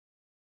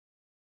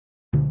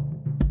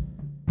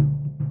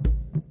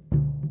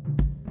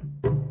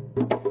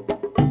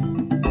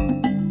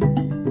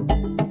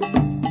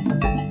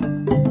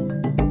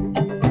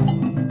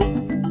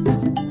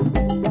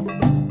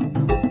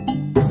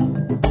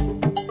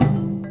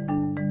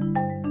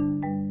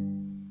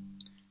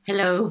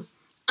Hello,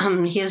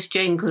 here's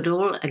Jane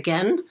Goodall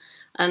again,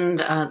 and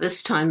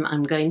this time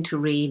I'm going to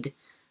read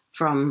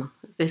from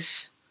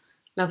this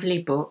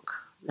lovely book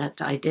that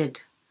I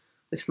did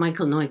with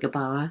Michael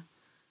Neugebauer,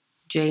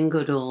 Jane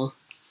Goodall,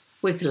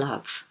 With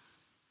Love,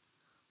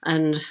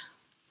 and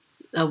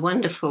a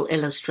wonderful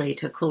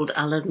illustrator called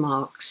Alan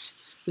Marks,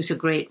 who's a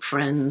great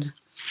friend,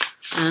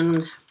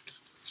 and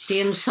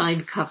the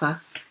inside cover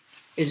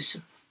is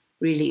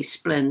really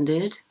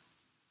splendid.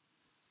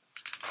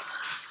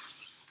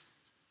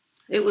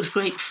 It was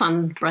great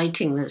fun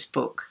writing this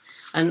book,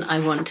 and I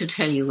want to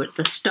tell you at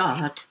the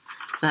start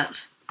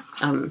that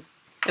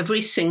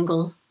every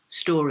single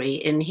story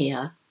in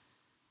here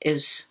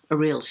is a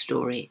real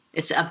story.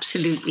 It's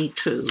absolutely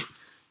true,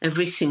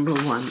 every single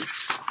one.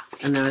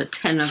 And there are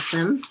 10 of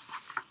them,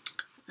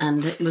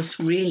 and it was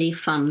really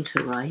fun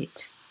to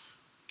write.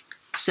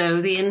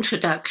 So the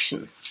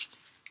introduction.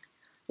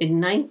 In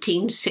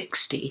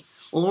 1960,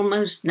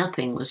 almost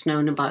nothing was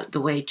known about the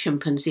way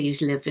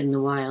chimpanzees live in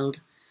the wild.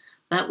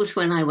 That was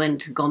when I went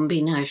to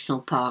Gombe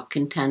National Park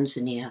in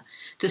Tanzania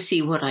to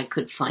see what I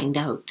could find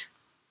out.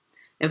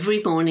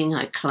 Every morning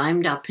I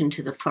climbed up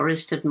into the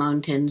forested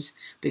mountains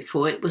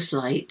before it was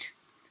light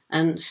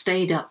and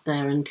stayed up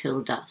there until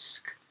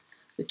dusk.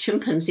 The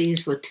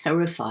chimpanzees were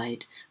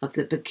terrified of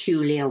the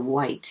peculiar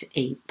white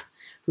ape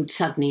who'd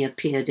suddenly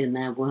appeared in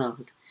their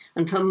world,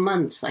 and for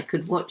months I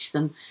could watch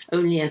them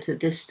only at a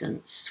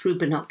distance through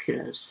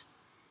binoculars.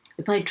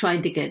 If I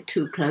tried to get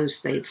too close,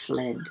 they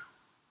fled.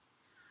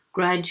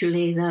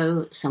 Gradually,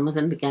 though, some of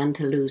them began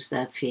to lose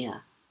their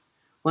fear.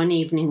 One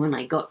evening when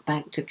I got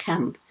back to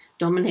camp,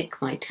 Dominic,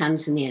 my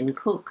Tanzanian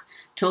cook,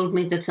 told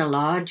me that a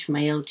large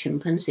male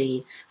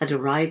chimpanzee had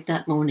arrived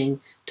that morning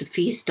to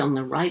feast on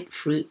the ripe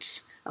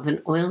fruits of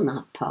an oil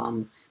nut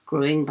palm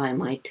growing by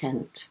my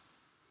tent.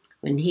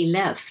 When he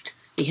left,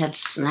 he had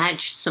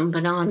snatched some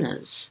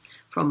bananas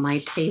from my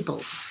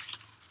table.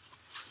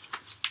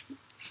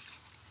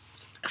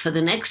 For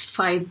the next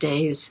 5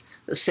 days,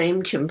 the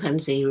same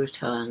chimpanzee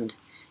returned.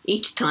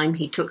 Each time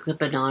he took the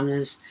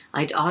bananas,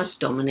 I'd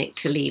asked Dominic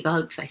to leave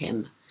out for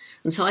him,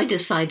 and so I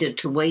decided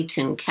to wait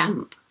in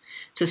camp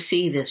to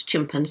see this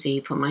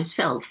chimpanzee for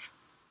myself.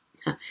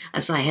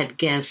 As I had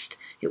guessed,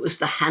 it was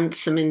the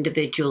handsome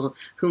individual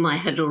whom I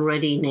had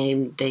already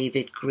named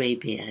David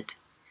Greybeard.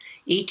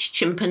 Each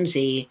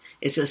chimpanzee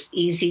is as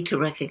easy to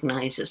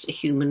recognize as a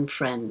human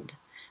friend,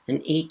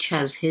 and each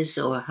has his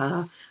or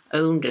her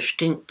own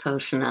distinct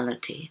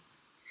personality.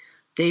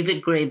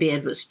 David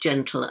Greybeard was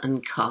gentle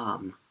and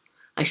calm.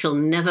 I shall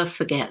never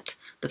forget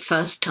the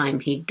first time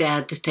he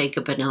dared to take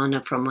a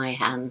banana from my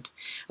hand.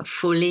 A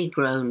fully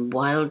grown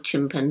wild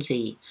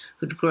chimpanzee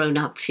who'd grown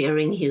up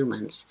fearing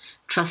humans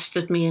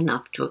trusted me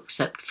enough to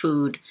accept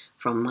food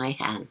from my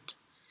hand.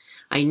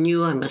 I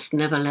knew I must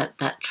never let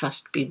that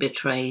trust be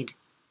betrayed.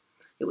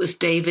 It was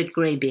David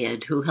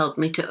Greybeard who helped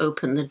me to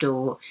open the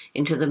door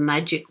into the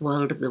magic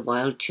world of the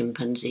wild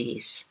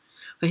chimpanzees,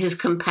 for his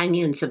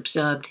companions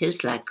observed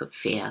his lack of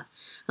fear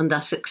and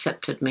thus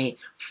accepted me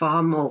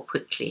far more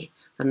quickly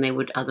than they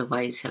would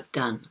otherwise have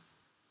done.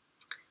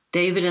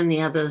 David and the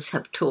others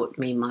have taught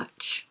me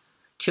much.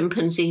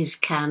 Chimpanzees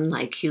can,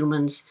 like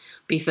humans,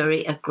 be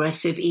very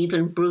aggressive,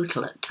 even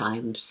brutal at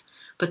times,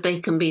 but they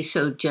can be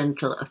so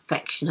gentle,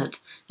 affectionate,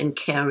 and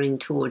caring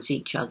towards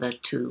each other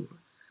too.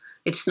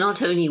 It's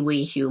not only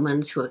we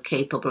humans who are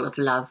capable of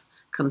love,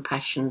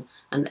 compassion,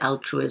 and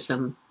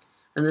altruism,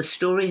 and the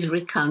stories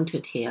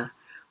recounted here,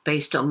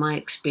 based on my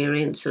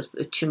experiences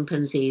with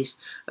chimpanzees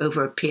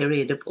over a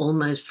period of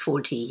almost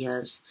 40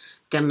 years,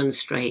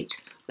 demonstrate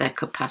their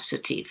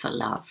capacity for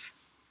love.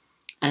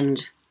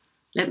 And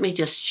let me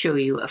just show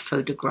you a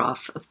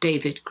photograph of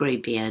David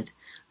Greybeard,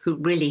 who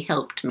really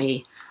helped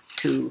me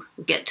to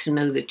get to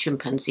know the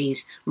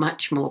chimpanzees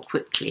much more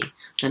quickly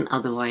than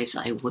otherwise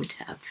I would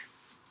have.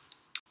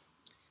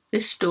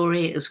 This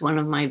story is one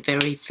of my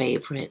very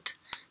favorite,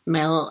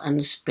 Mel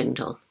and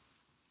Spindle.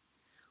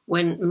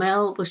 When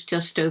Mel was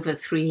just over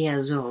 3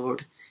 years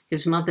old,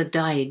 his mother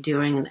died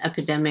during an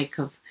epidemic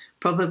of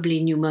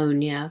probably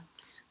pneumonia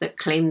that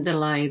claimed the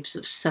lives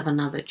of 7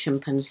 other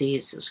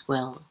chimpanzees as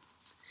well.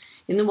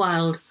 In the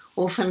wild,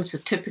 orphans are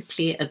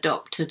typically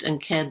adopted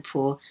and cared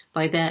for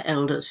by their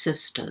elder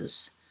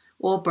sisters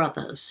or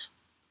brothers.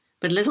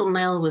 But little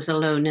Mel was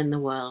alone in the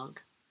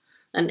world.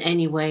 And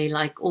anyway,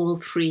 like all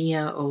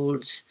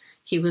 3-year-olds,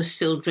 he was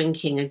still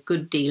drinking a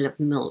good deal of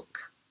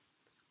milk.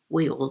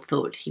 We all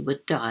thought he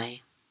would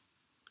die.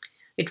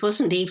 It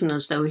wasn't even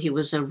as though he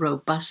was a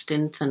robust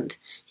infant.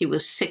 He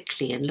was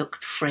sickly and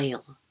looked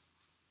frail.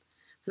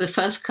 For the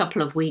first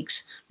couple of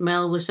weeks,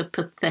 Mel was a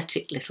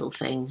pathetic little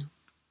thing.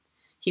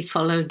 He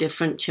followed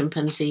different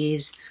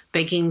chimpanzees,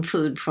 begging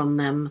food from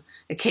them,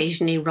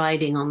 occasionally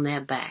riding on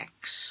their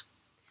backs.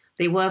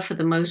 They were, for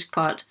the most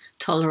part,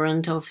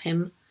 tolerant of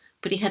him,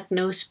 but he had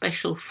no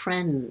special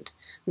friend,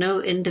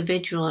 no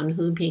individual on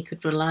whom he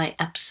could rely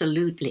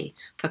absolutely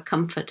for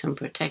comfort and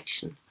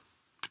protection.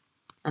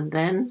 And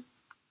then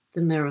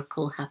the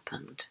miracle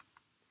happened.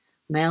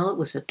 Mel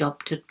was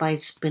adopted by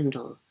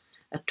Spindle,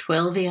 a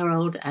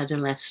 12-year-old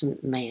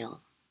adolescent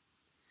male.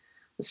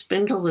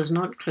 Spindle was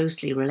not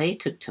closely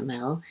related to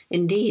Mel.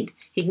 Indeed,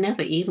 he'd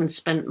never even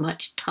spent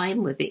much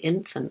time with the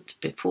infant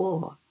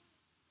before.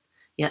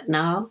 Yet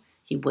now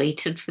he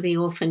waited for the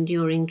orphan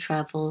during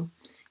travel.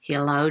 He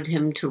allowed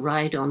him to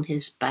ride on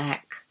his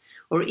back,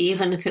 or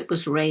even if it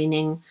was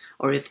raining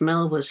or if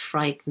Mel was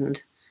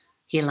frightened,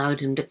 he allowed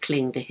him to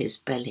cling to his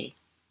belly.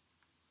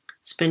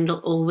 Spindle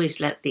always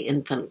let the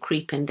infant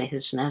creep into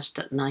his nest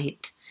at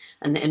night,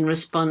 and in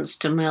response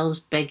to Mel's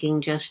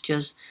begging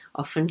gestures,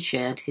 often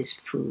shared his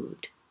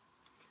food.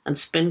 And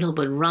Spindle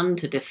would run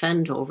to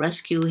defend or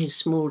rescue his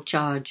small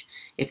charge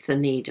if the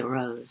need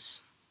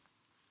arose.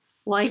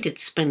 Why did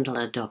Spindle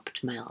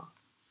adopt Mel?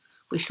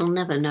 We shall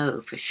never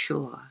know for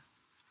sure.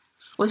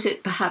 Was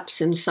it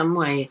perhaps in some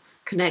way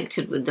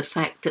connected with the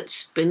fact that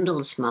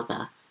Spindle's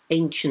mother,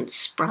 Ancient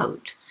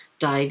Sprout,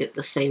 died at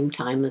the same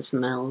time as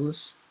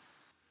Mel's?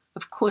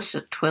 Of course,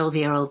 a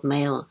 12-year-old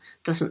male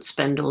doesn't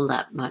spend all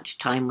that much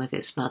time with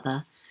his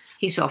mother.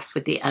 He's off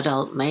with the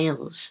adult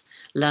males,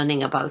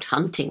 learning about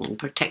hunting and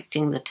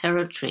protecting the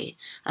territory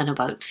and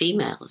about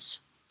females.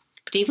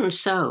 But even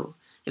so,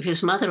 if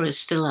his mother is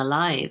still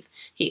alive,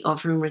 he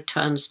often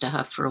returns to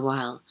her for a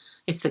while,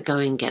 if the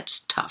going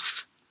gets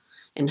tough.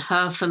 In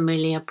her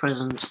familiar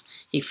presence,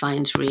 he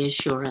finds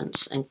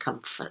reassurance and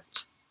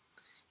comfort.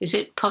 Is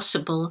it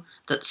possible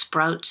that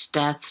Sprout's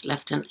death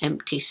left an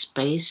empty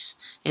space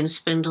in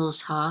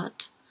Spindle's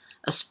heart?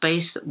 A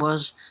space that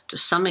was, to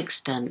some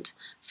extent,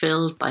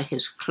 filled by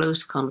his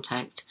close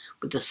contact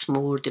with the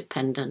small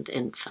dependent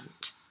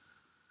infant.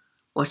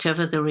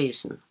 Whatever the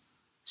reason,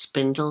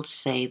 Spindle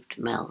saved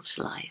Mel's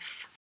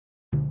life.